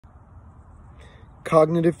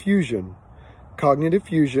Cognitive fusion. Cognitive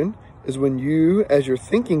fusion is when you, as your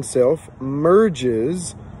thinking self,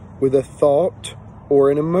 merges with a thought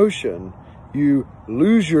or an emotion. You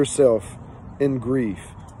lose yourself in grief.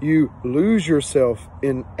 You lose yourself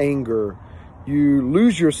in anger. You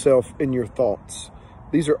lose yourself in your thoughts.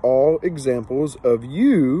 These are all examples of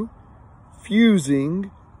you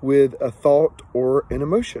fusing with a thought or an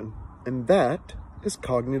emotion. And that is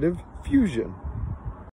cognitive fusion.